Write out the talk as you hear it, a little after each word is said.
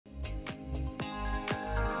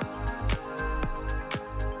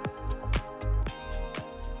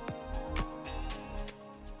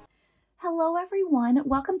everyone.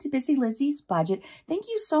 Welcome to Busy Lizzie's Budget. Thank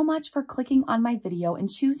you so much for clicking on my video and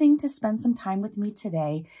choosing to spend some time with me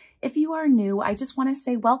today. If you are new, I just want to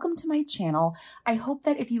say welcome to my channel. I hope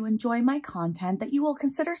that if you enjoy my content that you will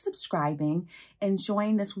consider subscribing and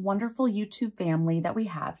join this wonderful YouTube family that we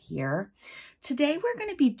have here. Today we're going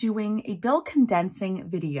to be doing a bill condensing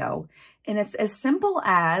video, and it's as simple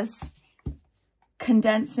as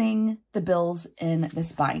condensing the bills in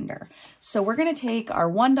this binder. So we're going to take our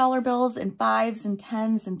 $1 bills and 5s and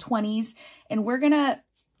 10s and 20s, and we're going to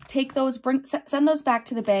take those, send those back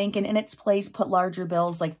to the bank, and in its place put larger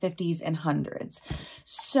bills like 50s and 100s.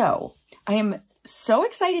 So I am so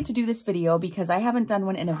excited to do this video because I haven't done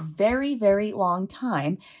one in a very, very long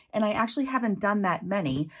time, and I actually haven't done that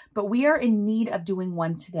many, but we are in need of doing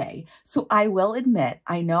one today. So I will admit,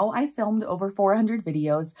 I know I filmed over 400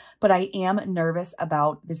 videos, but I am nervous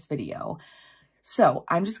about this video. So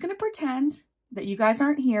I'm just going to pretend that you guys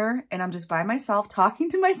aren't here and I'm just by myself talking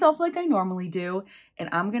to myself like I normally do, and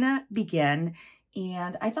I'm going to begin.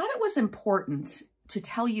 And I thought it was important to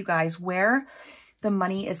tell you guys where the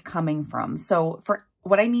money is coming from. So for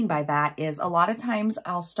what I mean by that is a lot of times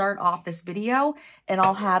I'll start off this video and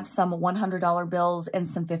I'll have some $100 bills and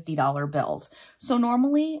some $50 bills. So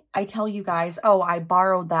normally I tell you guys, oh, I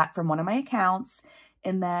borrowed that from one of my accounts,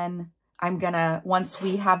 and then I'm gonna, once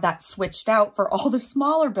we have that switched out for all the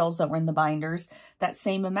smaller bills that were in the binders, that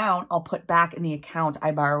same amount I'll put back in the account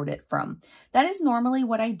I borrowed it from. That is normally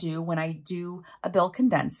what I do when I do a bill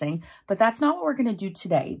condensing, but that's not what we're gonna do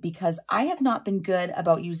today because I have not been good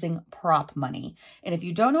about using prop money. And if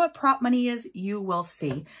you don't know what prop money is, you will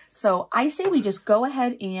see. So I say we just go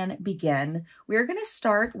ahead and begin. We're gonna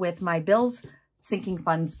start with my bills sinking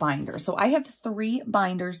funds binder. So I have 3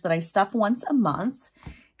 binders that I stuff once a month,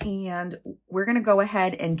 and we're going to go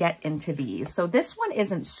ahead and get into these. So this one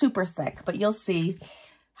isn't super thick, but you'll see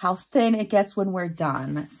how thin it gets when we're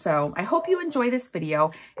done. So I hope you enjoy this video.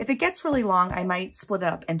 If it gets really long, I might split it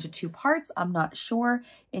up into 2 parts. I'm not sure.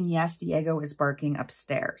 And yes, Diego is barking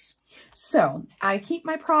upstairs. So I keep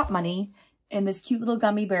my prop money in this cute little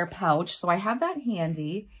gummy bear pouch. So I have that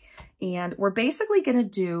handy. And we're basically going to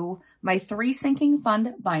do my 3 sinking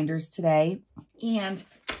fund binders today and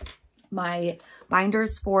my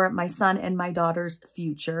binders for my son and my daughter's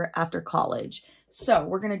future after college. So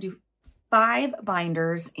we're going to do 5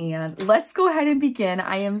 binders, and let's go ahead and begin.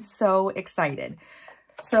 I am so excited.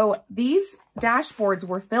 So these dashboards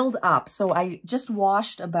were filled up. So I just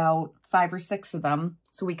washed about 5 or 6 of them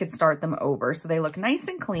so we could start them over. So they look nice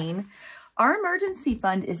and clean. Our emergency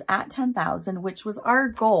fund is at $10,000, which was our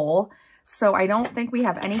goal. So I don't think we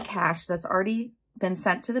have any cash that's already been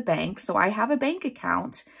sent to the bank. So I have a bank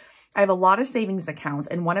account. I have a lot of savings accounts,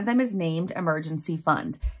 and one of them is named emergency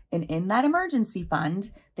fund. And in that emergency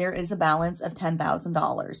fund, there is a balance of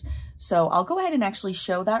 $10,000. So I'll go ahead and actually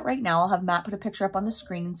show that right now. I'll have Matt put a picture up on the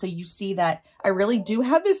screen so you see that I really do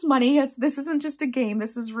have this money. This isn't just a game.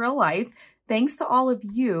 This is real life. Thanks to all of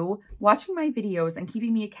you watching my videos and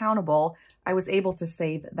keeping me accountable, I was able to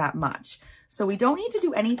save that much. So we don't need to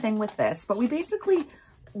do anything with this, but we basically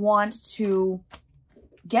want to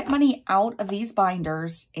get money out of these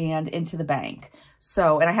binders and into the bank.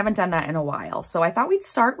 So, and I haven't done that in a while. So I thought we'd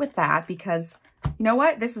start with that because, you know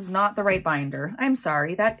what? This is not the right binder. I'm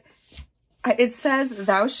sorry. It says,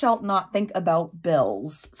 thou shalt not think about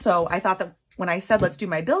bills. So I thought that when I said, let's do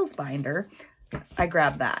my bills binder, I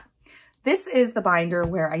grabbed that. This is the binder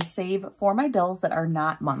where I save for my bills that are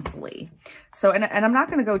not monthly. So, and I'm not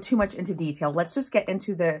going to go too much into detail. Let's just get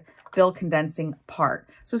into the bill condensing part.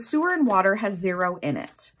 So sewer and water has 0 in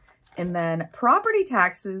it. And then property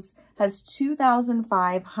taxes has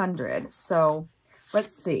 $2,500. So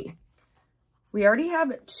let's see. We already have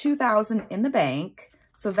 $2,000 in the bank.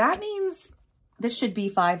 So that means this should be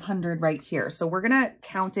 $500 right here. So we're going to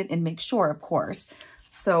count it and make sure, of course.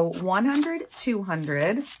 So 100,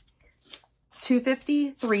 200,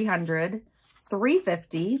 250, 300,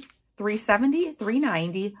 350, 370,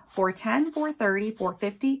 390, 410, 430,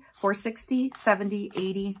 450, 460, 70,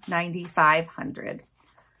 80, 90, 500.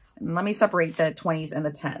 And let me separate the 20s and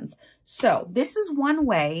the 10s. So this is one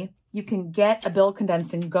way you can get a bill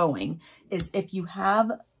condensing going, is if you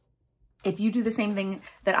do the same thing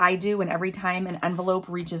that I do, and every time an envelope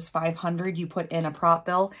reaches 500, you put in a prop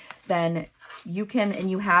bill, then you can,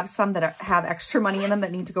 and you have some that have extra money in them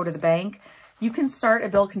that need to go to the bank, you can start a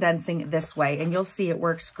bill condensing this way, and you'll see it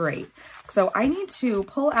works great. So I need to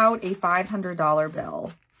pull out a $500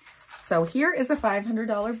 bill. So here is a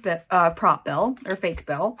 $500 prop bill or fake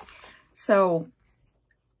bill. So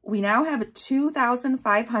we now have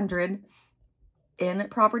 $2,500 in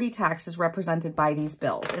property taxes represented by these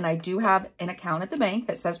bills. And I do have an account at the bank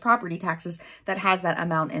that says property taxes that has that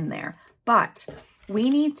amount in there. But we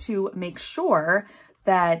need to make sure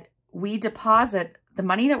that we deposit the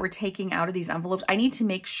money that we're taking out of these envelopes. I need to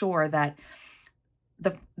make sure that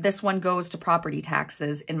this one goes to property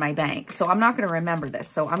taxes in my bank. So I'm not going to remember this.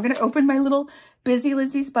 So I'm going to open my little Busy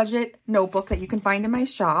Lizzy's Budget notebook that you can find in my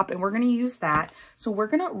shop, and we're going to use that. So we're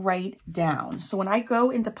going to write down. So when I go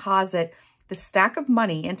and deposit the stack of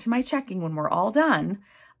money into my checking when we're all done,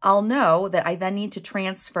 I'll know that I then need to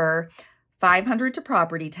transfer $500 to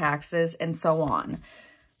property taxes and so on.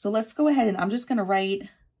 So let's go ahead and I'm just going to write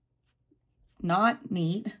not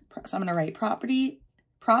neat. So I'm going to write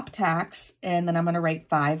prop tax, and then I'm going to write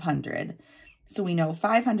 500. So we know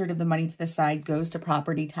 500 of the money to the side goes to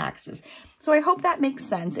property taxes. So I hope that makes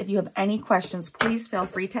sense. If you have any questions, please feel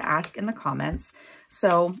free to ask in the comments.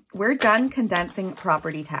 So we're done condensing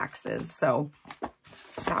property taxes. So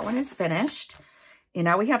that one is finished. And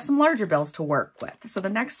now we have some larger bills to work with. So the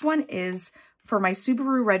next one is for my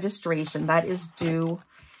Subaru registration. That is due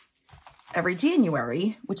every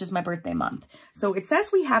January, which is my birthday month. So it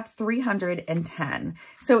says we have 310.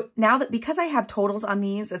 So now that, because I have totals on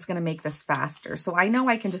these, it's going to make this faster. So I know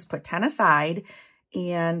I can just put 10 aside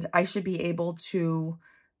and I should be able to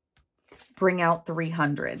bring out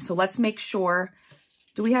 300. So let's make sure,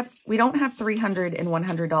 we don't have $300 and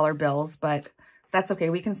 $100 bills, but that's okay.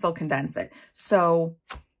 We can still condense it. So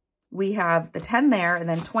we have the 10 there, and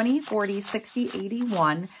then 20, 40, 60,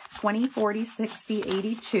 81, 20, 40, 60,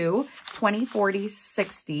 82, 20, 40,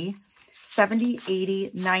 60, 70,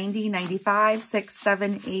 80, 90, 95, 6,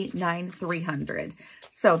 7, 8, 9, 300.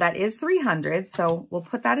 So that is 300. So we'll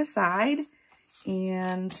put that aside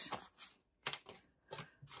and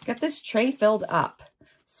get this tray filled up.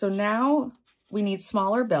 So now we need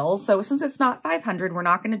smaller bills. So since it's not 500, we're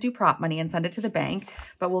not going to do prop money and send it to the bank,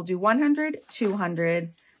 but we'll do 100,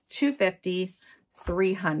 200, 250,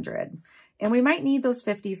 300. And we might need those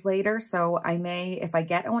 50s later. So I may, if I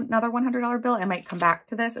get another $100 bill, I might come back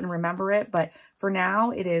to this and remember it. But for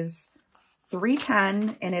now, it is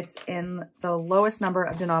 310, and it's in the lowest number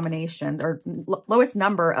of denominations, or lowest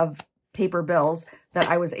number of paper bills that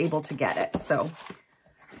I was able to get it. So,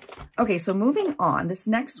 okay, so moving on. This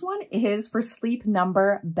next one is for sleep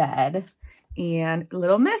number bed. And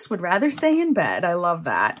little miss would rather stay in bed. I love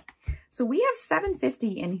that. So we have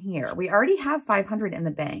 750 in here. We already have 500 in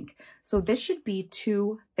the bank. So this should be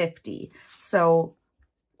 250. So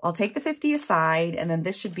I'll take the 50 aside, and then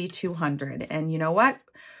this should be 200. And you know what?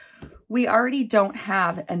 We already don't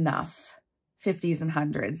have enough 50s and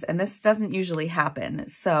 100s, and this doesn't usually happen.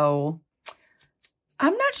 So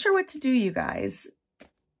I'm not sure what to do, you guys.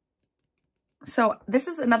 So this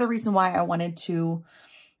is another reason why I wanted to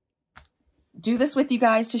do this with you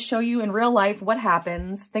guys, to show you in real life what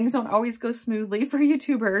happens. Things don't always go smoothly for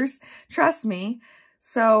YouTubers, trust me.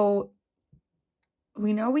 So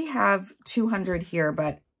we know we have 200 here,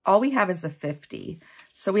 but all we have is a 50.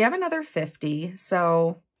 So we have another 50.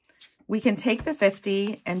 So we can take the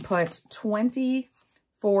 50 and put 20,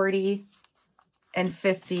 40, and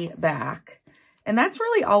 50 back. And that's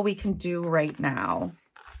really all we can do right now.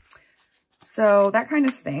 So that kind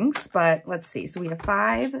of stinks, but let's see. So we have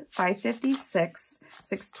 5, 550, 6,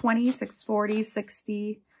 620, 640,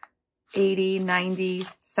 60, 80, 90,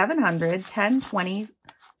 700, 10, 20,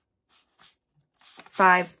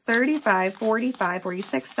 5, 35, 45,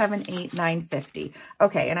 46, 7, 8, 9, 50.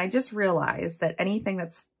 Okay, and I just realized that anything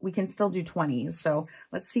that's, we can still do 20s. So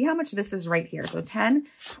let's see how much this is right here. So 10,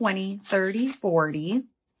 20, 30, 40,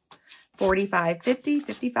 45, 50,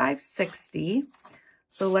 55, 60.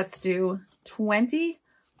 So let's do 20,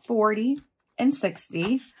 40, and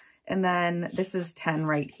 60. And then this is 10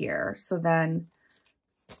 right here. So then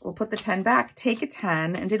we'll put the 10 back, take a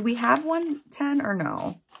 10. And did we have one 10 or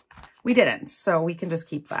no? We didn't. So we can just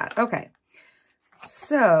keep that. Okay.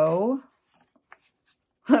 So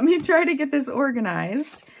let me try to get this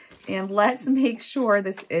organized. And let's make sure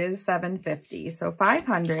this is 750. So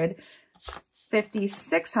 500, 50,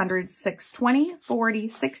 600, 620, 40,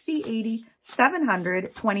 60, 80,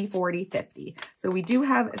 700, 20, 40, 50. So we do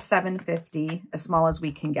have 750, as small as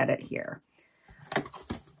we can get it here.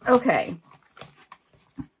 Okay.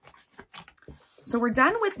 So we're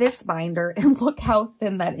done with this binder, and look how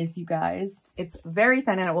thin that is, you guys. It's very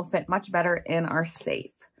thin, and it will fit much better in our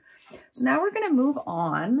safe. So now we're going to move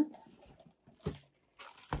on.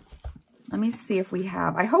 Let me see if we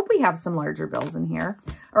have, I hope we have some larger bills in here.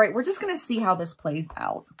 All right, we're just going to see how this plays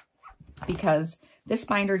out, because this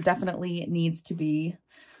binder definitely needs to be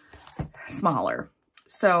smaller.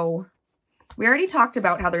 So we already talked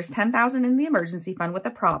about how there's $10,000 in the emergency fund with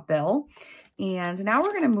a prop bill. And now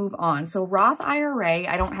we're going to move on. So Roth IRA,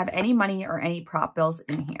 I don't have any money or any prop bills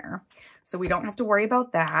in here, so we don't have to worry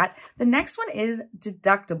about that. The next one is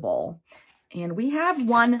deductible, and we have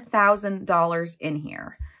 $1,000 in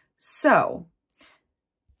here. So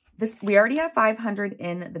we already have $500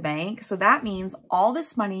 in the bank, so that means all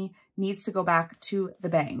this money needs to go back to the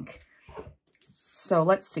bank. So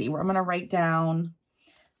let's see, I'm going to write down,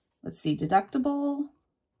 let's see, deductible,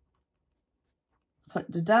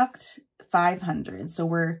 deduct 500. So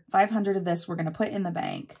we're 500 of this we're going to put in the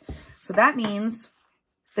bank. So that means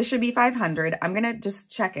this should be 500. I'm going to just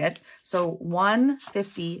check it. So 1,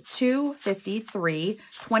 50, 2, 53,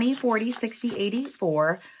 20, 40, 60,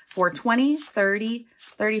 84, 420, 30,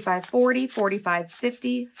 35, 40, 45,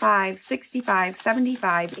 55, 65,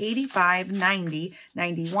 75, 85, 90,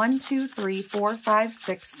 91, 2, 3, 4, 5,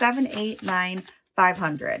 6, 7, 8, 9,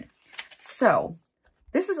 500. So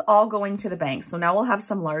this is all going to the bank. So now we'll have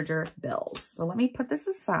some larger bills. So let me put this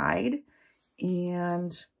aside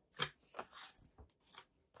and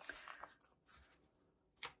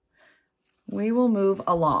we will move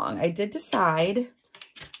along. I did decide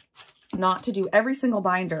not to do every single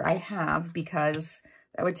binder I have because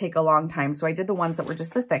that would take a long time. So I did the ones that were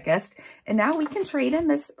just the thickest. And now we can trade in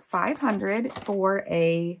this 500 for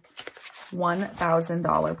a $1,000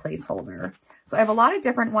 placeholder. So I have a lot of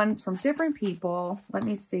different ones from different people. Let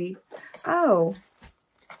me see. Oh,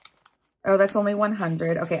 that's only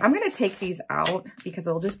 100. Okay, I'm going to take these out because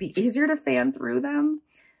it'll just be easier to fan through them.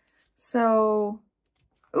 So,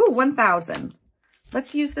 ooh, 1,000.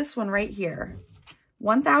 Let's use this one right here.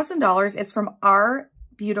 $1,000. It's from our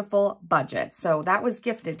beautiful budget. So that was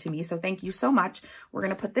gifted to me. So thank you so much. We're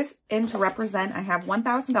going to put this in to represent. I have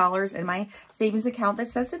 $1,000 in my savings account that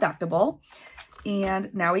says deductible.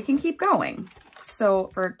 And now we can keep going. So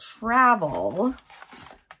for travel,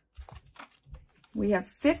 we have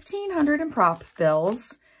 $1,500 in prop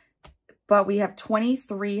bills, but we have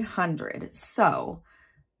 $2,300. So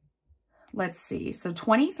let's see. So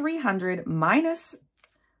 $2,300 minus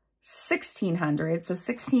 $1,600. So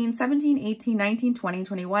 16, 17, 18, 19, 20,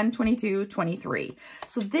 21, 22, 23.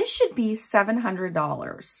 So this should be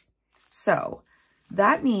 $700. So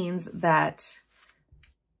that means that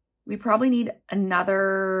we probably need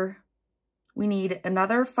another,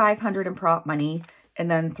 $500 in prop money and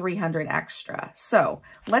then 300 extra. So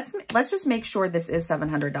let's just make sure this is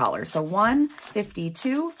 $700. So 1,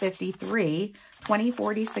 52, 53, 20,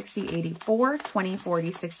 40, 60, 84, 20,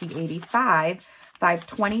 40, 60, 85, 5,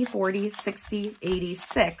 20, 40, 60,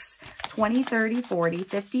 86, 20, 30, 40,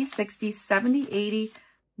 50, 60, 70, 80,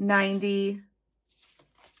 90.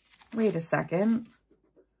 Wait a second.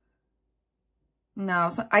 No,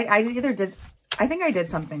 so I think I did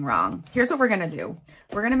something wrong. Here's what we're going to do.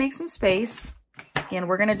 We're going to make some space and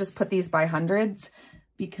we're going to just put these by hundreds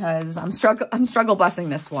because I'm struggle busing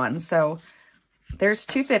this one. So there's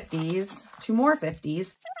two 50s, two more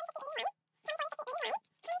 50s.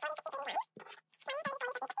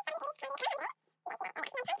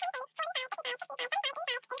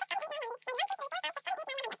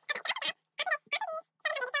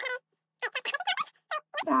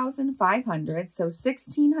 $1,500, so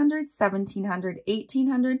 $1,600, $1,700,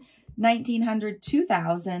 $1,800, $1,900,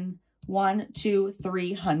 $2,000, $1, $2,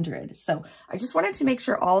 $300. So I just wanted to make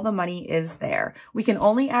sure all the money is there. We can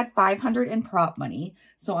only add $500 in prop money.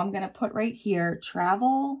 So I'm going to put right here,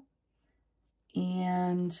 travel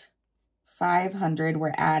and 500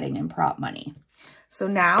 we're adding in prop money. So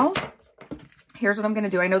now here's what I'm going to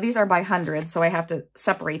do. I know these are by hundreds, so I have to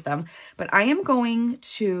separate them, but I am going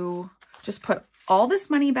to just put all this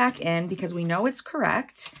money back in because we know it's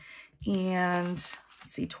correct. And let's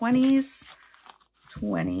see, 20s,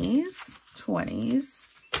 20s, 20s.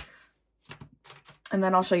 And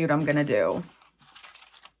then I'll show you what I'm going to do.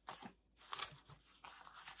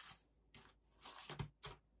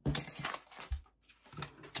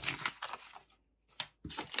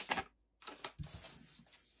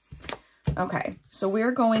 Okay, so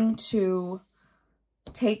we're going to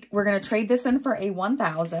trade this in for a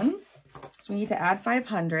 1,000. So we need to add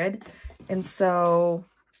 500. And so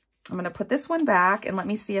I'm going to put this one back and let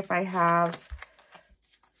me see if I have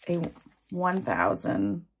a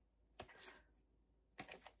 1,000.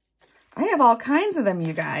 I have all kinds of them,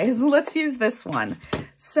 you guys. Let's use this one.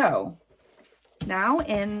 So now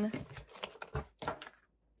in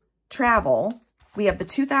travel, we have the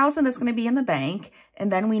 2,000 that's going to be in the bank,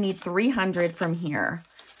 and then we need 300 from here.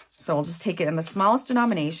 So we'll just take it in the smallest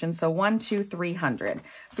denomination. So 1, 2, 300.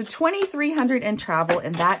 So 2,300 in travel,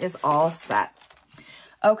 and that is all set.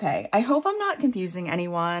 Okay, I hope I'm not confusing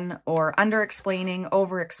anyone or under-explaining,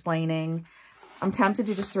 over-explaining. I'm tempted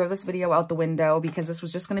to just throw this video out the window because this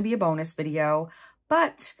was just going to be a bonus video.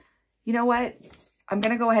 But you know what? I'm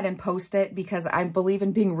going to go ahead and post it because I believe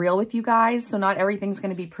in being real with you guys. So not everything's going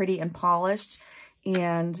to be pretty and polished.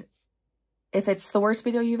 And if it's the worst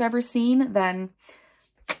video you've ever seen, then,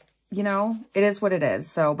 you know, it is what it is.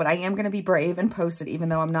 So, but I am going to be brave and post it even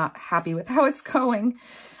though I'm not happy with how it's going.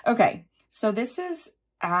 Okay, so this is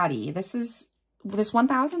Addie. This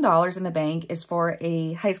 $1,000 in the bank is for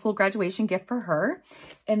a high school graduation gift for her.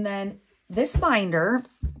 And then this binder,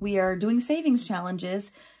 we are doing savings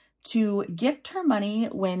challenges to gift her money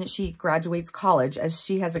when she graduates college, as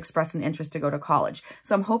she has expressed an interest to go to college.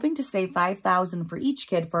 So I'm hoping to save $5,000 for each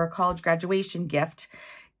kid for a college graduation gift.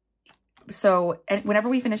 So and whenever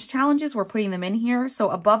we finish challenges, we're putting them in here.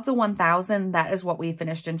 So above the 1,000, that is what we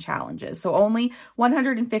finished in challenges. So only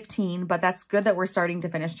 115, but that's good that we're starting to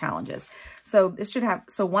finish challenges. So this should have,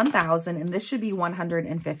 so 1,000, and this should be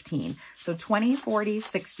 115. So 20, 40,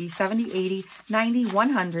 60, 70, 80, 90,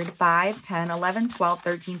 100, 5, 10, 11, 12,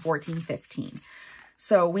 13, 14, 15.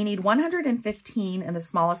 So we need 115 in the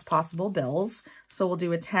smallest possible bills. So we'll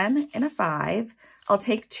do a 10 and a 5. I'll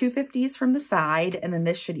take 250s from the side, and then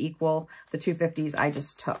this should equal the 250s I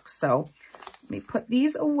just took. So let me put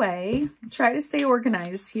these away. Try to stay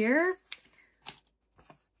organized here.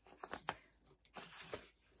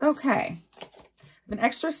 Okay. An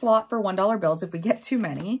extra slot for $1 bills if we get too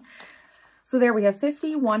many. So there we have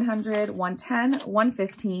 50, 100, 110,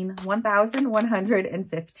 115,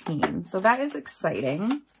 1,115. So that is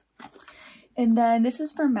exciting. And then this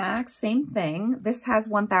is for Max, same thing. This has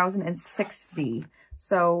 1,060.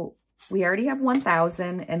 So we already have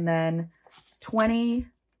 1,000, and then 20.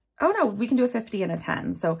 Oh no, we can do a 50 and a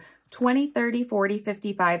 10. So 20, 30, 40,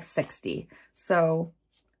 55, 60. So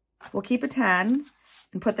we'll keep a 10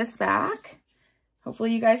 and put this back.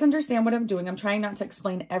 Hopefully you guys understand what I'm doing. I'm trying not to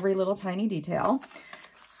explain every little tiny detail.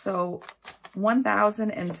 So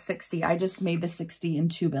 1,060. I just made the 60 in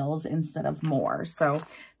 2 bills instead of more. So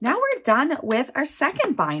now we're done with our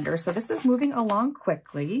second binder. So this is moving along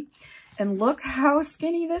quickly. And look how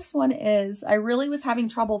skinny this one is. I really was having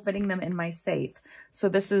trouble fitting them in my safe. So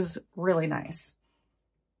this is really nice.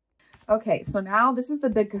 Okay, so now this is the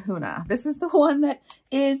big kahuna. This is the one that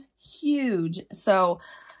is huge. So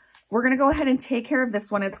we're going to go ahead and take care of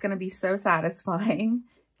this one. It's going to be so satisfying.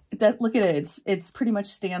 Look at it. It's pretty much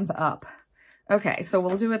stands up. Okay, so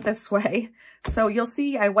we'll do it this way. So you'll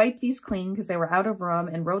see I wiped these clean because they were out of room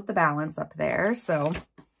and wrote the balance up there. So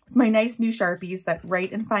my nice new Sharpies that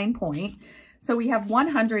write in fine point. So we have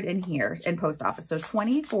 100 in here in post office. So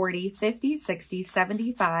 20, 40, 50, 60,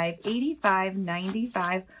 75, 85,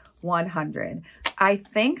 95, 100. I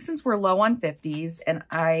think since we're low on 50s and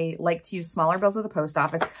I like to use smaller bills of the post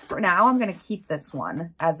office, for now I'm going to keep this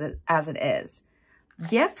one as it is.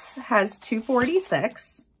 Gifts has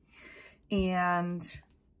 246, and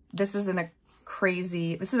this is a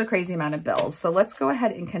crazy amount of bills. So let's go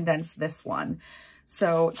ahead and condense this one.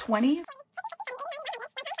 So 20.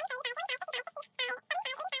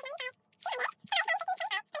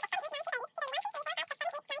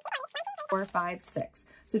 4, 5, 6.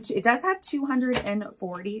 So it does have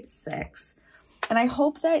 246. And I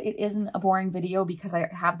hope that it isn't a boring video because I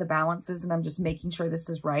have the balances and I'm just making sure this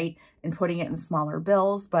is right and putting it in smaller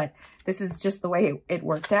bills, but this is just the way it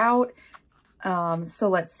worked out. So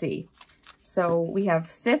let's see. So we have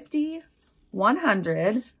 50,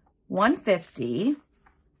 100, 150,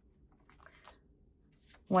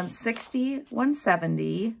 160,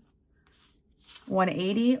 170,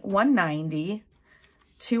 180, 190,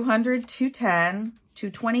 200, 210,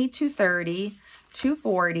 220, 230,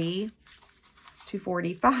 240,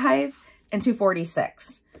 245, and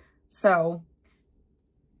 246. So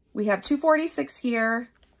we have 246 here.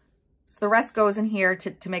 So the rest goes in here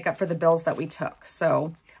to make up for the bills that we took.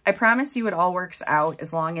 So I promise you it all works out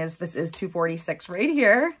as long as this is 246 right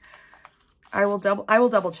here. I will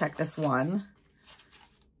double check this one.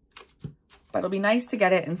 But it'll be nice to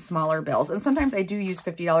get it in smaller bills. And sometimes I do use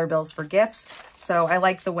 $50 bills for gifts. So I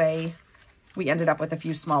like the way we ended up with a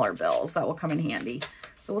few smaller bills. That will come in handy.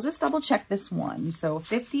 So we'll just double check this one. So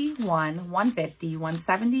 51, 150,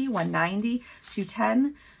 170, 190,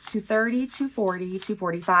 210, 230, 240,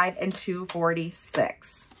 245, and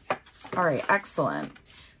 246. All right, excellent.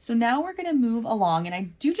 So now we're going to move along, and I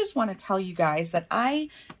do just want to tell you guys that I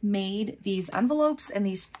made these envelopes and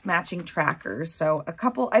these matching trackers. So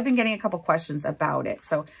I've been getting a couple questions about it.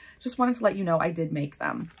 So just wanted to let you know I did make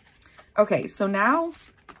them. Okay, so now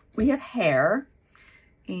we have hair,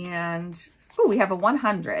 and we have a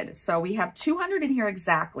 100. So we have 200 in here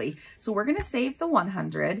exactly. So we're going to save the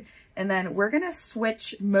 100, and then we're going to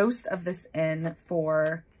switch most of this in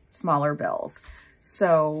for smaller bills.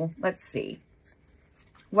 So let's see.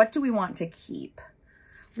 What do we want to keep?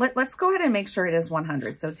 Let's go ahead and make sure it is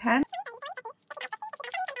 100. So 10,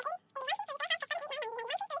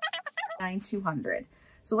 9, 200.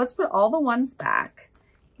 So let's put all the ones back,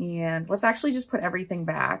 and let's actually just put everything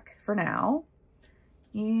back for now.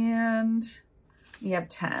 And we have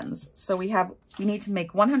tens. So we need to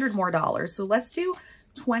make 100 more dollars. So let's do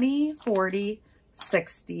 20, 40,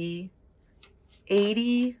 60,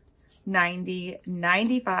 80, 90,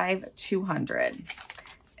 95, 200.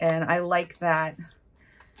 And I like that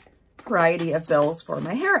variety of bills for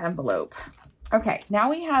my hair envelope. Okay, now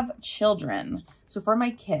we have children. So for my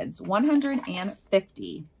kids,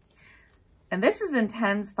 150. And this is in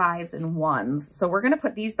tens, fives, and ones. So we're gonna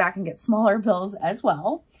put these back and get smaller bills as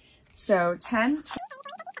well. So 10,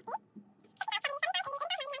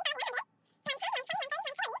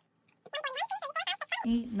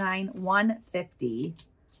 8, 9, 150.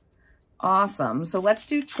 Awesome. So let's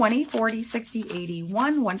do 20, 40, 60, 80,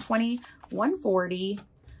 120, 140,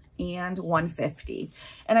 and 150.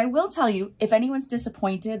 And I will tell you, if anyone's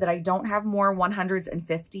disappointed that I don't have more 100s and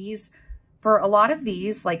 50s, for a lot of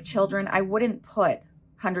these, like children, I wouldn't put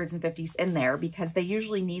 100s and 50s in there because they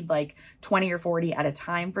usually need like 20 or 40 at a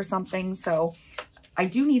time for something. So I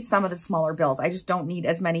do need some of the smaller bills. I just don't need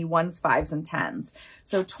as many 1s, 5s, and 10s.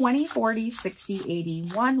 So 20, 40, 60, 80,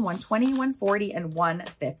 120, 140, and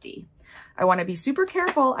 150. I want to be super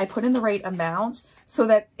careful. I put in the right amount so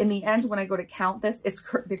that in the end, when I go to count this, it's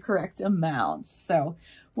the correct amount. So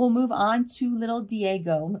we'll move on to little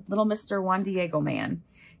Diego, little Mr. Juan Diego man.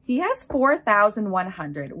 He has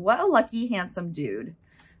 4,100. What a lucky, handsome dude.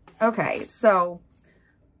 Okay, so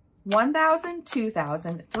 1,000,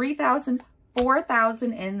 2,000, 3,000,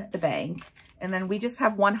 4,000 in the bank. And then we just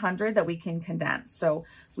have 100 that we can condense. So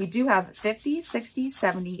we do have 50, 60,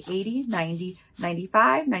 70, 80, 90,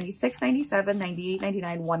 95, 96, 97, 98,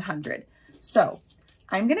 99, 100. So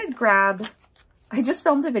I'm going to grab, I just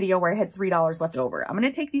filmed a video where I had $3 left over. I'm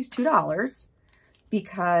going to take these $2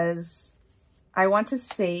 because I want to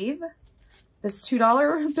save this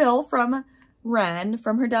 $2 bill from Ren,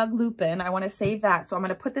 from her dog Lupin. I want to save that. So I'm going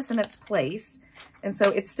to put this in its place. And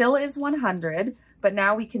so it still is 100, but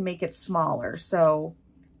now we can make it smaller. So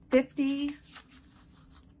 50,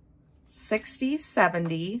 60,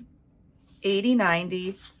 70, 80,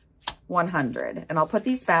 90, 100. And I'll put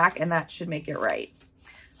these back and that should make it right.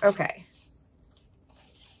 Okay.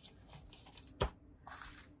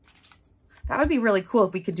 That would be really cool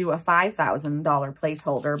if we could do a $5,000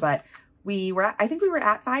 placeholder, but I think we were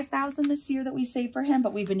at 5,000 this year that we saved for him,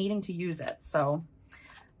 but we've been needing to use it. So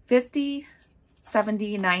 50,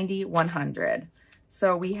 70, 90, 100.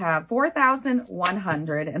 So we have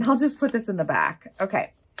 4,100, and I'll just put this in the back.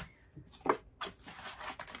 Okay.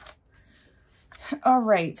 All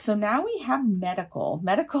right, so now we have medical.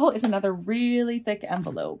 Medical is another really thick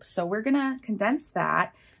envelope. So we're gonna condense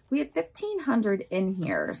that. We have 1,500 in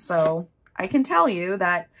here. So I can tell you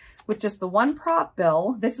that with just the one prop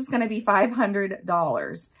bill, this is gonna be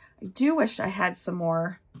 $500. I do wish I had some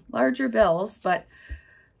more larger bills, but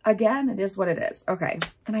again, it is what it is. Okay,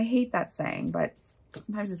 and I hate that saying, but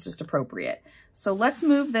sometimes it's just appropriate. So let's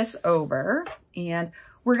move this over and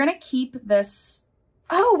we're gonna keep this.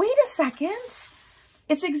 Oh, wait a second.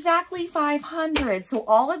 It's exactly 500. So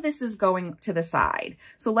all of this is going to the side.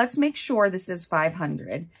 So let's make sure this is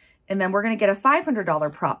 500. And then we're gonna get a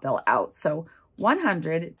 $500 prop bill out. So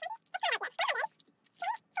 100.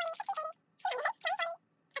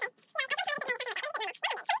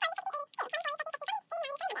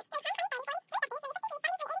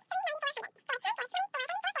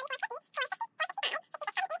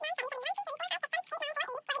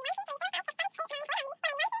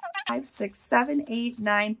 Five, 6, 7, 8,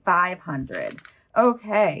 9, 500.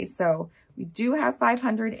 Okay, so we do have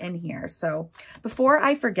 500 in here. So before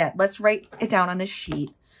I forget, let's write it down on this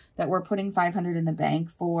sheet that we're putting 500 in the bank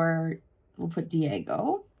for, we'll put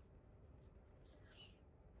Diego.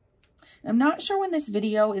 I'm not sure when this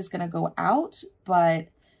video is going to go out, but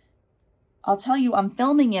I'll tell you, I'm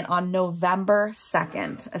filming it on November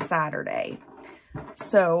 2nd, a Saturday.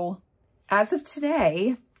 So as of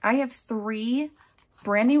today, I have 3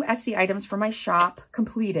 brand new Etsy items for my shop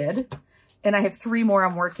completed, and I have 3 more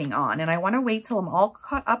I'm working on. And I want to wait till I'm all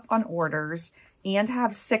caught up on orders and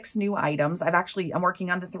have 6 new items. I'm working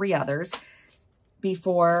on the 3 others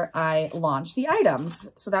before I launch the items.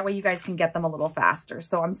 So that way you guys can get them a little faster.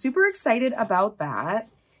 So I'm super excited about that.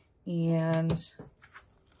 And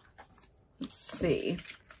let's see.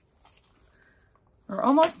 We're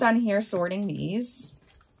almost done here sorting these.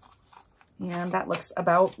 And that looks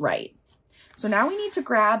about right. So now we need to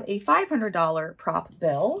grab a $500 prop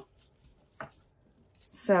bill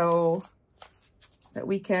so that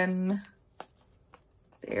we can,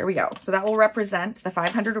 there we go. So that will represent the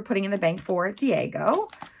 500 we're putting in the bank for Diego.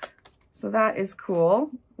 So that is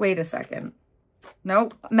cool. Wait a second.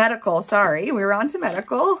 Nope, medical, sorry. We were on to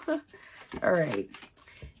medical. All right.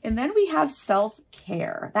 And then we have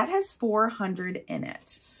self-care. That has 400 in it.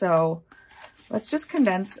 So let's just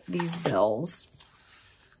condense these bills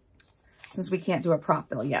since we can't do a prop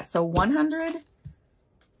bill yet. So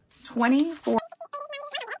 124.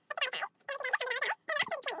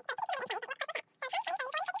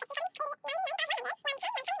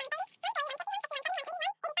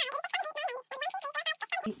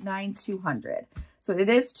 $200. So it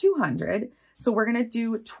is 200. So we're going to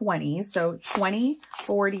do 20. So 20,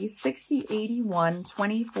 40, 60, 81,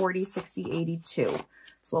 20, 40, 60, 82.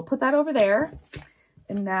 So we'll put that over there.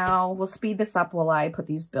 And now we'll speed this up while I put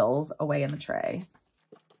these bills away in the tray.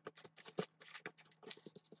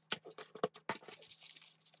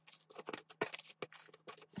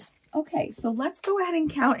 Okay, so let's go ahead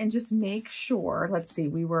and count and just make sure. Let's see,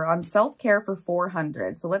 we were on self-care for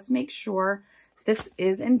 400. So let's make sure this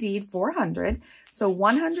is indeed 400. So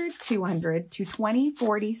 100, 200, 220,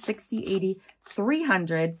 40, 60, 80,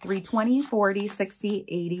 300, 320, 40, 60,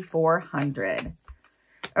 80, 400.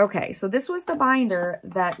 Okay, so this was the binder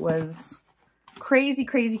that was crazy,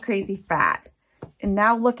 crazy, crazy fat. And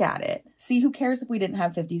now look at it. See, who cares if we didn't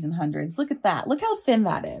have 50s and 100s? Look at that. Look how thin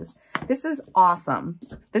that is. This is awesome.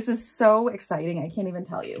 This is so exciting. I can't even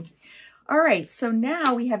tell you. All right, so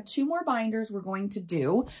now we have 2 more binders we're going to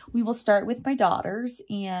do. We will start with my daughter's,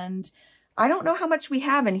 and I don't know how much we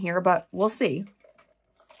have in here, but we'll see.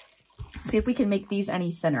 See if we can make these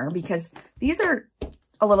any thinner, because these are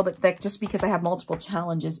a little bit thick just because I have multiple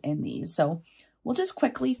challenges in these. So we'll just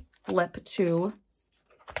quickly flip to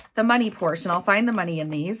the money portion. I'll find the money in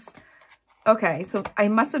these. Okay, so I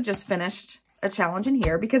must have just finished a challenge in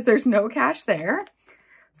here because there's no cash there.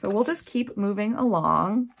 So we'll just keep moving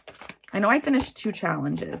along. I know I finished 2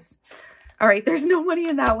 challenges. All right, there's no money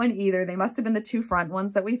in that one either. They must have been the 2 front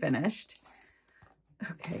ones that we finished.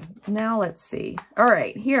 Okay, now let's see. All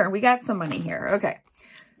right, here, we got some money here. Okay,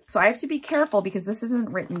 so I have to be careful because this isn't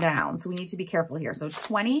written down. So we need to be careful here. So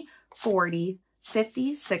 20, 40,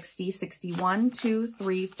 50, 60, 61, 2,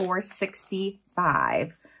 3, 4,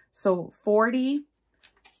 65. So 40,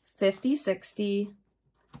 50, 60,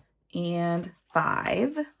 and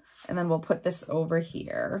 5. And then we'll put this over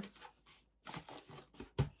here.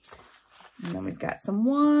 And then we've got some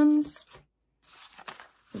 1s.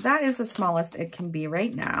 So that is the smallest it can be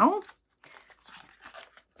right now.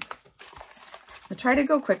 I'll try to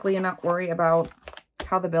go quickly and not worry about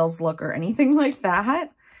how the bills look or anything like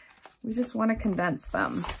that. We just want to condense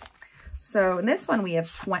them. So in this one we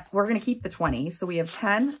have 20, we're going to keep the 20. So we have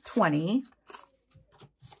 10, 20.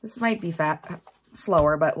 This might be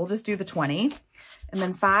slower, but we'll just do the 20. And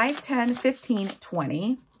then 5, 10, 15,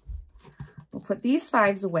 20. We'll put these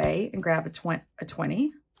 5s away and grab a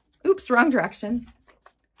 20. Oops, wrong direction.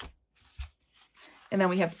 And then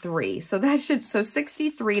we have 3. So that should, so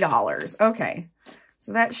 $63. Okay.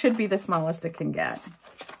 So that should be the smallest it can get.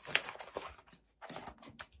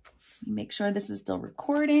 Make sure this is still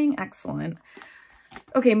recording. Excellent.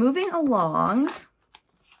 Okay, moving along.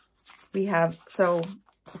 We have, so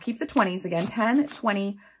we'll keep the 20s again. 10,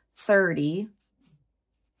 20, 30,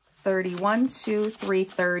 31, 2, 3,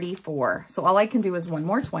 34. So all I can do is 1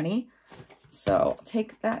 more 20. So I'll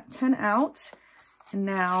take that 10 out. And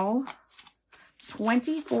now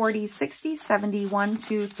 20, 40, 60, 70, 1,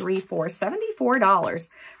 2, 3, 4, $74.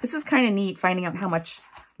 This is kind of neat finding out how much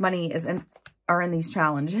money are in these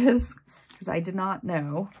challenges because I did not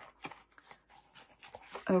know.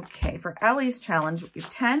 Okay, for Ellie's challenge, we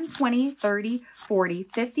have 10, 20, 30, 40,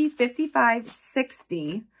 50, 55,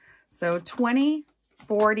 60. So 20,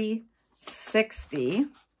 40, 60.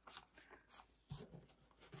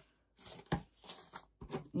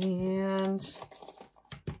 And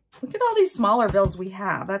look at all these smaller bills we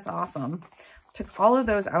have. That's awesome. Took all of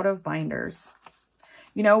those out of binders.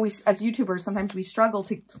 You know, we as YouTubers, sometimes we struggle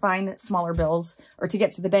to find smaller bills or to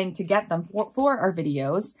get to the bank to get them for our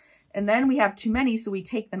videos. And then we have too many, so we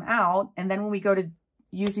take them out. And then when we go to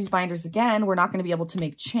use these binders again, we're not going to be able to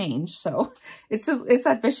make change. So it's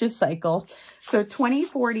that vicious cycle. So 20,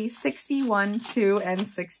 40, 61, 2, and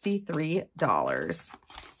 $63.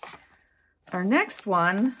 Our next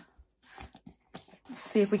one, let's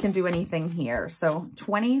see if we can do anything here. So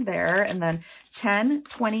 20 there, and then 10,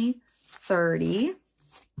 20, 30,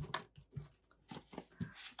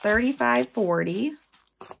 35, 40.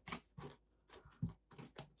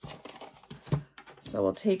 So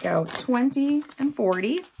we'll take out 20 and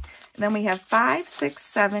 40. And then we have 5, 6,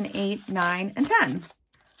 7, 8, 9, and 10.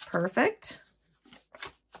 Perfect.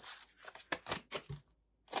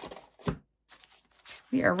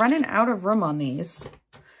 We are running out of room on these.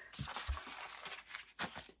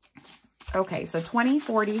 Okay, so 20,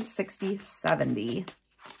 40, 60, 70.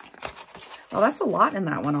 Well, that's a lot in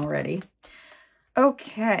that one already.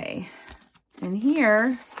 Okay, and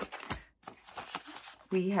here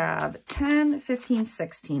we have 10, 15,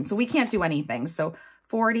 16. So we can't do anything. So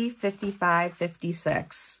 40, 55,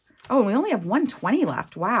 56. Oh, and we only have 120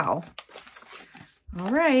 left. Wow.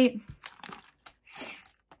 All right.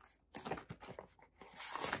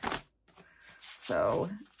 So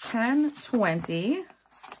 10, 20.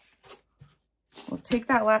 We'll take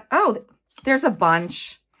that last. Oh, there's a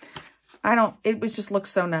bunch. It was just looked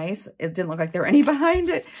so nice. It didn't look like there were any behind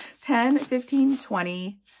it. 10, 15,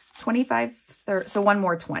 20, 25, 30. So one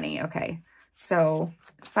more 20. Okay. So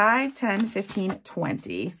 5, 10, 15,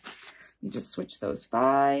 20. You just switch those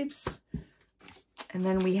 5s. And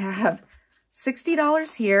then we have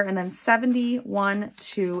 $60 here, and then 70, 1,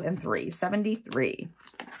 2, and 3. 73.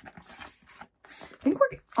 I think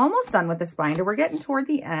we're almost done with this binder. We're getting toward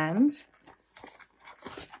the end.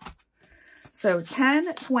 So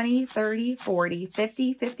 10, 20, 30, 40,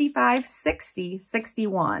 50, 55, 60,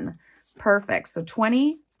 61. Perfect. So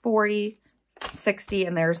 20, 40, 60,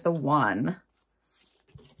 and there's the 1.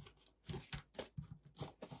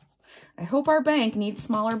 I hope our bank needs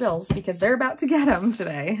smaller bills because they're about to get them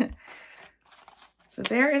today. So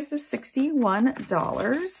there is the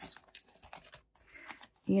 $61.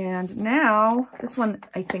 And now this one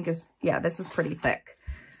I think is, yeah, this is pretty thick.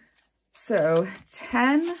 So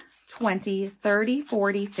 10, 20, 30,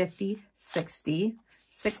 40, 50, 60,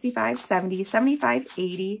 65, 70, 75,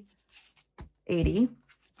 80, 80,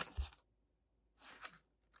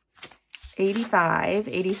 85,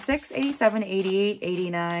 86, 87, 88,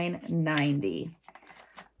 89, 90.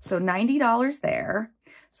 So $90 there.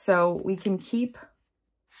 So we can keep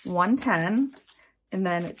 110 and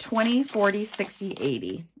then 20, 40, 60,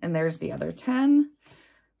 80. And there's the other 10.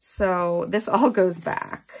 So this all goes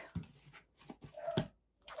back.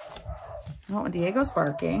 Oh, Diego's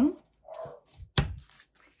barking. I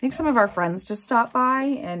think some of our friends just stopped by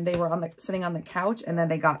and they were sitting on the couch and then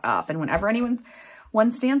they got up. And whenever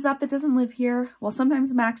one stands up that doesn't live here, well,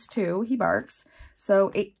 sometimes Max too, he barks. So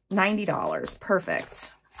 $90,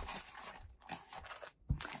 perfect.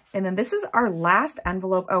 And then this is our last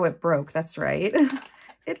envelope. Oh, it broke, that's right.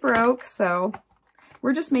 It broke, so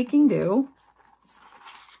we're just making do.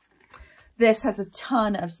 This has a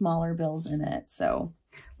ton of smaller bills in it, so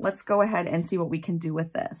let's go ahead and see what we can do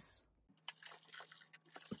with this.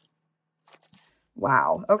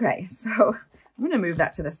 Wow, okay, so I'm gonna move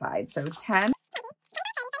that to the side. So 10.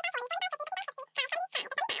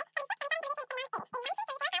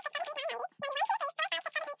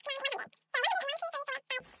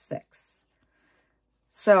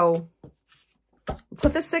 So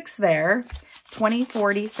put the 6 there, 20,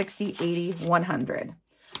 40, 60, 80, 100.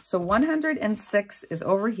 So 106 is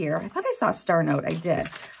over here. I thought I saw a star note. I did.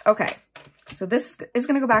 Okay. So this is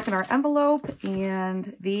going to go back in our envelope,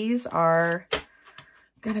 and these are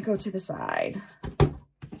going to go to the side.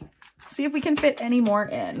 See if we can fit any more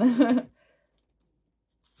in. And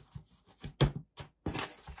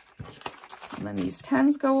then these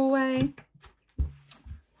 10s go away.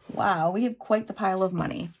 Wow, we have quite the pile of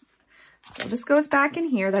money. So this goes back in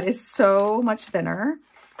here. That is so much thinner.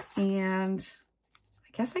 And I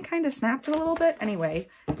guess I kind of snapped it a little bit. Anyway,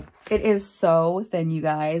 it is so thin, you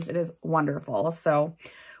guys. It is wonderful. So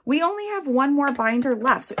we only have one more binder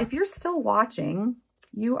left. So if you're still watching,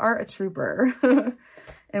 you are a trooper.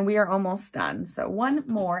 And we are almost done. So one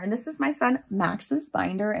more. And this is my son Max's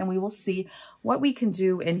binder. And we will see what we can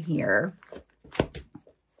do in here.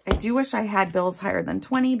 I do wish I had bills higher than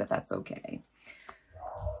 20, but that's okay.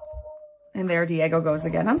 And there Diego goes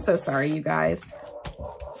again. I'm so sorry, you guys.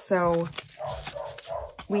 So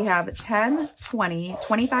we have 10, 20,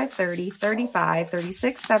 25, 30, 35,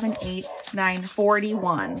 36, 7, 8, 9,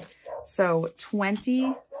 41. So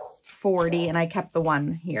 20, 40, and I kept the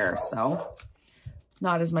 1 here. So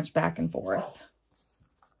not as much back and forth.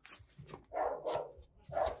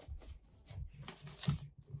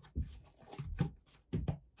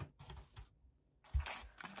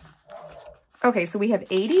 Okay, so we have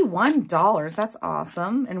 $81. That's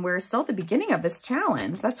awesome. And we're still at the beginning of this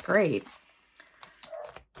challenge. That's great.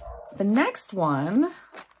 The next one,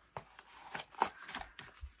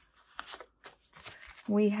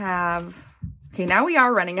 we have, okay, now we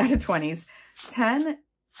are running out of 20s. 10,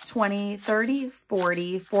 20, 30,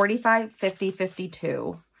 40, 45, 50,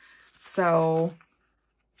 52. So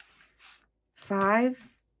 5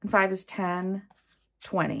 and 5 is 10,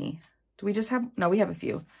 20. Do we just have, no, we have a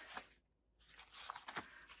few.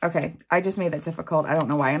 Okay, I just made that difficult. I don't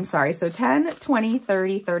know why, I'm sorry. So 10, 20,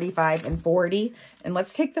 30, 35, and 40. And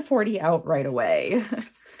let's take the 40 out right away.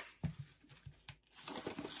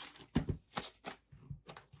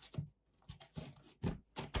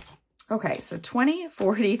 Okay, so 20,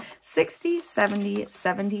 40, 60, 70,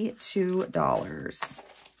 $72.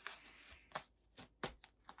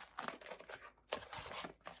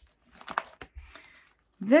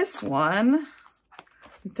 This one,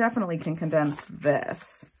 we definitely can condense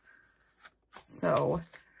this. So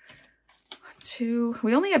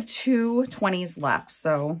we only have 2 20s left.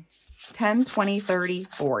 So 10, 20, 30,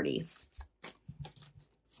 40.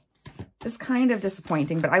 It's kind of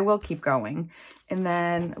disappointing, but I will keep going. And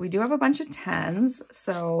then we do have a bunch of 10s.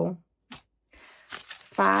 So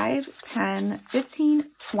 5, 10, 15,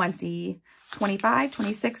 20, 25,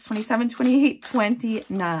 26, 27, 28,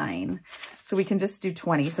 29. So we can just do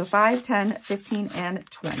 20. So 5, 10, 15,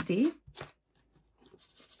 and 20.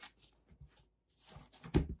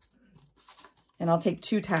 And I'll take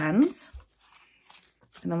 2 10s.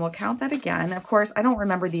 And then we'll count that again. Of course, I don't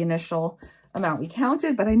remember the initial amount we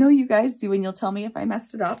counted, but I know you guys do, and you'll tell me if I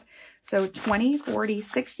messed it up. So 20, 40,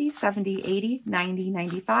 60, 70, 80, 90,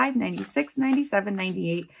 95, 96, 97,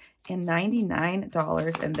 98, and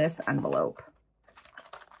 $99 in this envelope.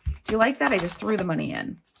 Do you like that? I just threw the money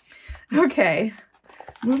in. Okay,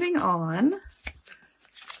 moving on. So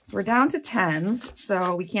we're down to 10s,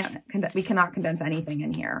 so we cannot condense anything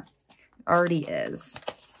in here. Already is.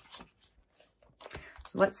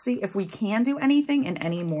 So let's see if we can do anything in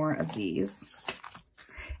any more of these.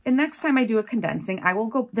 And next time I do a condensing, I will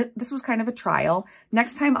go, this was kind of a trial.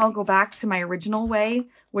 Next time I'll go back to my original way,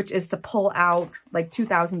 which is to pull out like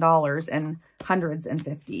 $2,000 in hundreds and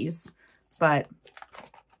 50s. But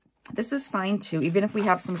this is fine too. Even if we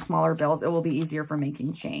have some smaller bills, it will be easier for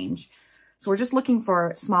making change. So we're just looking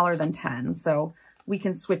for smaller than 10. So we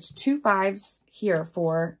can switch 2 5s here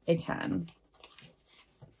for a 10.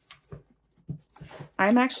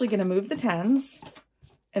 I'm actually going to move the 10s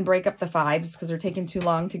and break up the 5s because they're taking too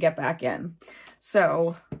long to get back in.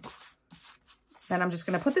 So then I'm just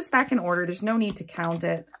going to put this back in order. There's no need to count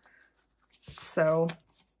it. So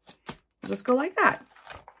we'll just go like that.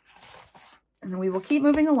 And then we will keep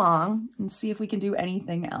moving along and see if we can do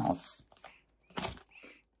anything else.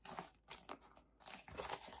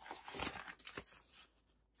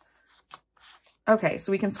 Okay,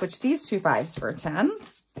 so we can switch these 2 5s for a 10.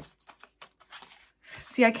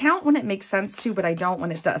 See, I count when it makes sense to, but I don't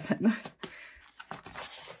when it doesn't.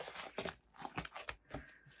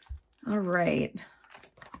 All right.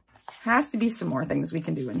 Has to be some more things we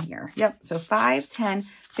can do in here. Yep, so 5, 10,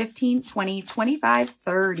 15, 20, 25,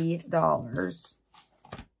 $30.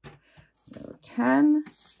 So 10,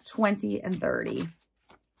 20, and 30.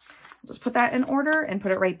 Just put that in order and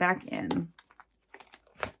put it right back in.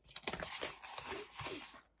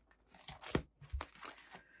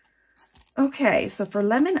 Okay, so for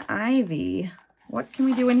lemon ivy, what can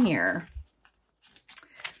we do in here?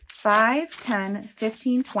 5, 10,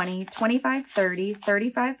 15, 20, 25, 30,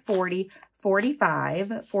 35, 40,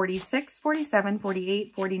 45, 46, 47,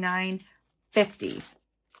 48, 49, 50. So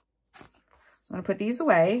I'm going to put these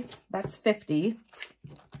away. That's 50.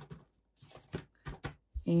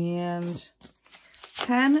 And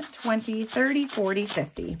 10, 20, 30, 40,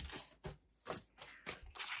 50.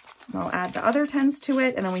 I'll add the other 10s to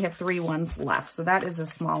it, and then we have 3 1s left. So that is as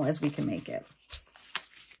small as we can make it.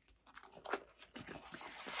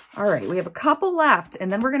 All right, we have a couple left, and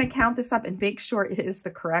then we're going to count this up and make sure it is the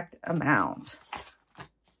correct amount.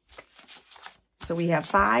 So we have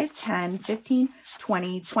 5, 10, 15,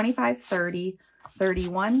 20, 25, 30,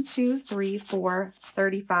 31, 2, 3, 4,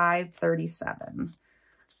 35, 37.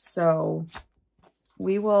 So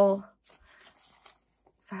we will...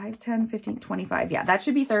 5, 10, 15, 25. Yeah, that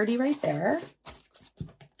should be 30 right there.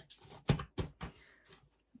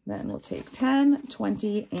 Then we'll take 10,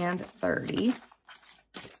 20, and 30.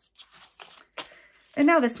 And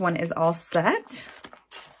now this one is all set.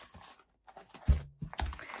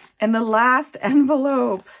 And the last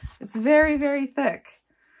envelope, it's very, very thick.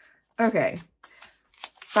 Okay.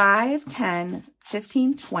 5, 10,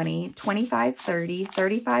 15, 20, 25, 30,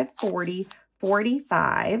 35, 40,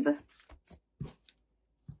 45.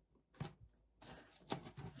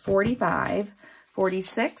 45,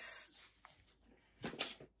 46,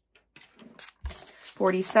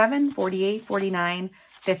 47, 48, 49,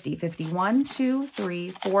 50, 51, 2, 3,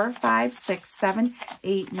 4, 5, 6, 7,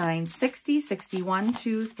 8, 9, 60, 61,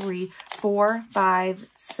 2, 3, 4, 5,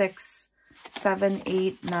 6, 7,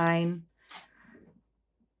 8, 9,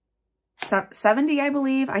 70, I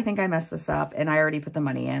believe. I think I messed this up and I already put the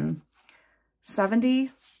money in.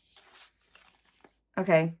 70.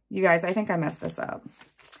 Okay, you guys, I think I messed this up.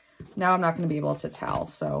 Now I'm not going to be able to tell.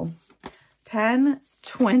 So 10,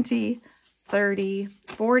 20, 30,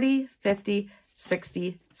 40, 50,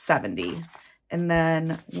 60, 70. And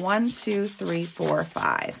then 1, 2, 3, 4,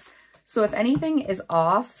 5. So if anything is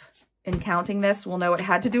off in counting this, we'll know it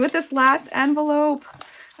had to do with this last envelope.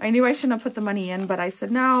 I knew I shouldn't have put the money in, but I said,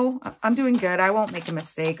 no, I'm doing good. I won't make a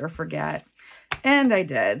mistake or forget. And I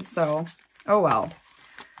did. So, oh well.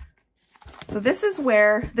 So this is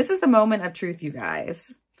the moment of truth, you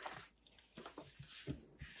guys.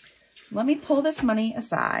 Let me pull this money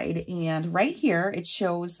aside. And right here, it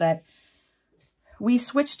shows that we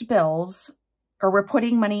switched bills, or we're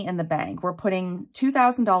putting money in the bank. We're putting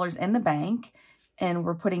 $2,000 in the bank, and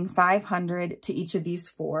we're putting $500 to each of these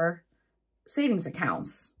 4 savings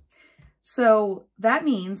accounts. So that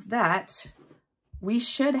means that we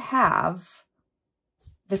should have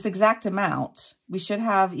this exact amount. We should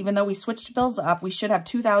have, even though we switched bills up, we should have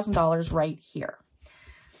 $2,000 right here.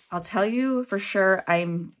 I'll tell you for sure,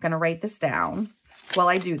 I'm going to write this down while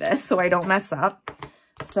I do this so I don't mess up.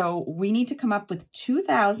 So we need to come up with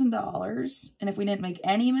 $2,000. And if we didn't make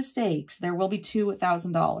any mistakes, there will be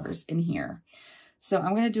 $2,000 in here. So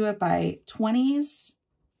I'm going to do it by 20s,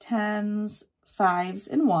 10s,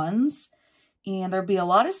 5s, and 1s. And there'll be a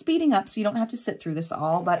lot of speeding up, so you don't have to sit through this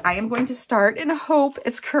all. But I am going to start and hope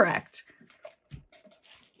it's correct.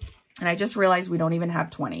 And I just realized we don't even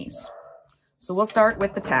have 20s. So we'll start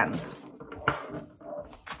with the 10s.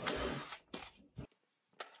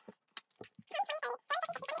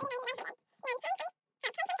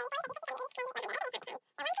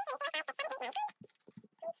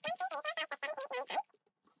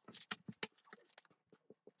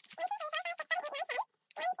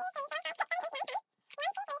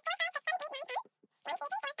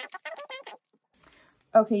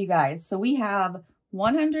 Okay, you guys, so we have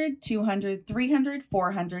 100, 200, 300,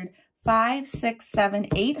 400, 5, 6, 7,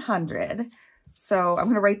 800. So I'm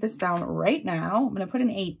going to write this down right now. I'm going to put an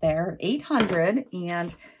 8 there, 800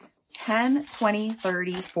 and 10, 20,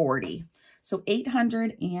 30, 40. So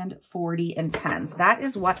 840 and 10s. That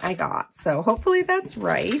is what I got. So hopefully that's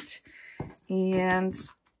right. And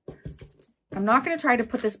I'm not going to try to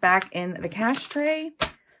put this back in the cash tray.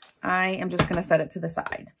 I am just going to set it to the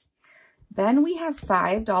side. Then we have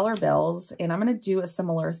 $5 bills, and I'm going to do a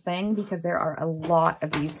similar thing because there are a lot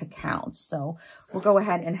of these to count. So we'll go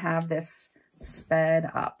ahead and have this sped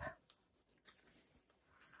up.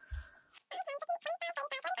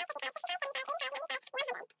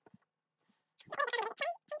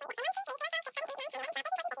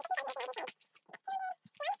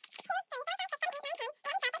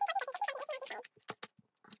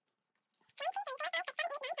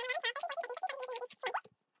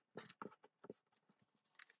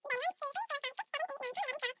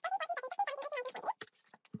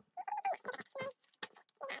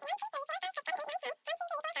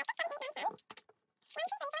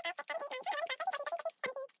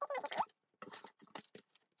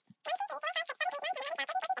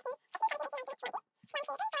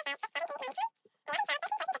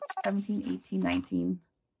 $17, $18, $19,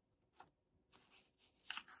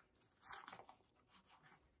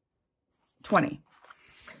 $20.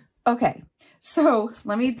 Okay, so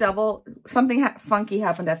let me double, something funky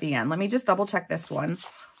happened at the end. Let me just double check this one.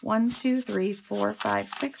 1, 2, 3, 4, 5,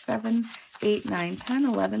 6, 7, 8, 9, 10,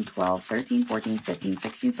 11, 12, 13, 14, 15,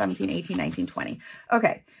 16, 17, 18, 19, 20.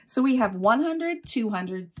 Okay, so we have 100,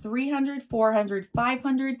 200, 300, 400,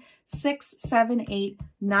 500, 6, 7, 8,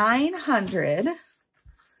 900,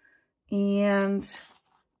 and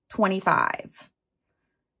 25.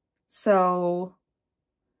 So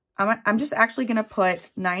I'm just actually going to put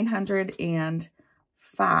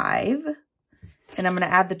 905, and I'm going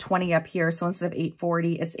to add the 20 up here. So instead of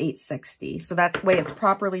 840, it's 860. So that way it's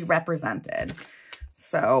properly represented.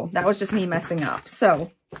 So that was just me messing up.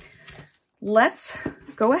 So let's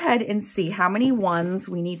go ahead and see how many ones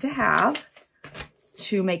we need to have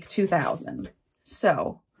to make 2,000.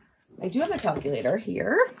 So I do have a calculator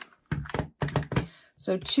here.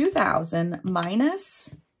 So 2,000 minus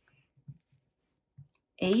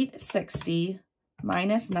 860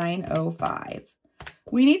 minus 905.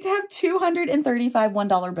 We need to have 235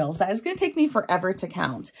 $1 bills. That is going to take me forever to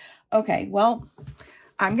count. Okay, well,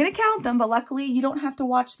 I'm going to count them, but luckily you don't have to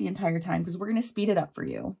watch the entire time because we're going to speed it up for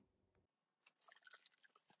you.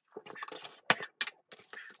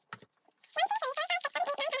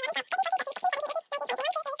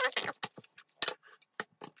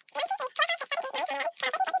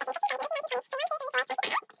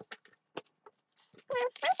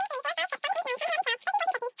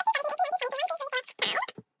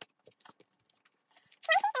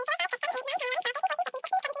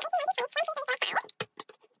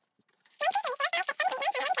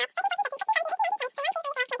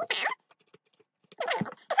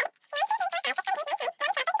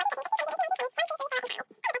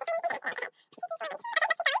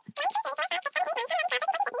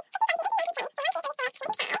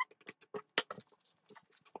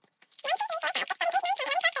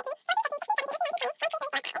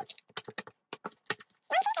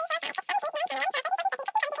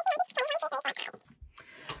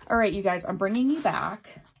 All right, you guys, I'm bringing you back.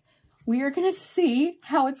 We are going to see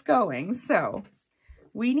how it's going. So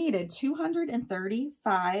we needed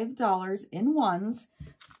 $235 in ones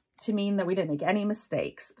to mean that we didn't make any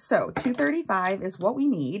mistakes. So $235 is what we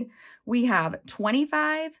need. We have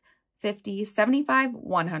 25, 50, 75,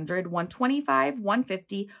 100, 125,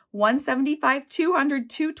 150, 175, 200,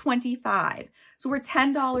 225. So we're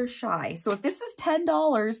 $10 shy. So if this is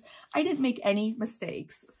 $10, I didn't make any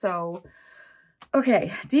mistakes. So,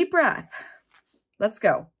 okay, deep breath. Let's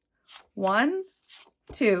go. 1,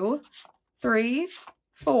 2, 3,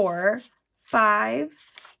 4, 5,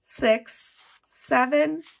 6,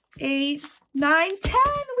 7, 8, 9, 10.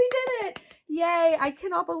 We did it. Yay. I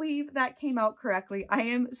cannot believe that came out correctly. I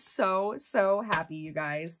am so, so happy, you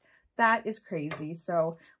guys. That is crazy.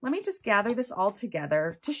 So let me just gather this all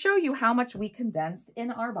together to show you how much we condensed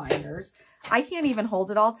in our binders. I can't even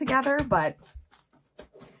hold it all together, but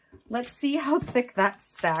let's see how thick that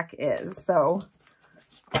stack is. So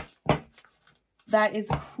that is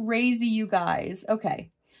crazy, you guys.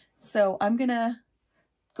 Okay, so I'm going to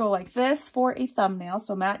go like this for a thumbnail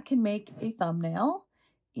so Matt can make a thumbnail.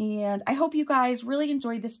 And I hope you guys really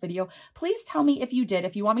enjoyed this video. Please tell me if you did,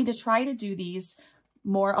 if you want me to try to do these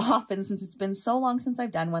more often since it's been so long since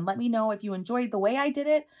I've done one. Let me know if you enjoyed the way I did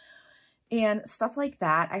it and stuff like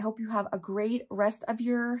that. I hope you have a great rest of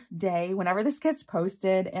your day whenever this gets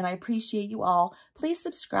posted, and I appreciate you all. Please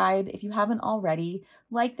subscribe if you haven't already.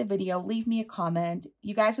 Like the video, leave me a comment.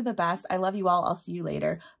 You guys are the best. I love you all. I'll see you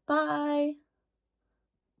later. Bye.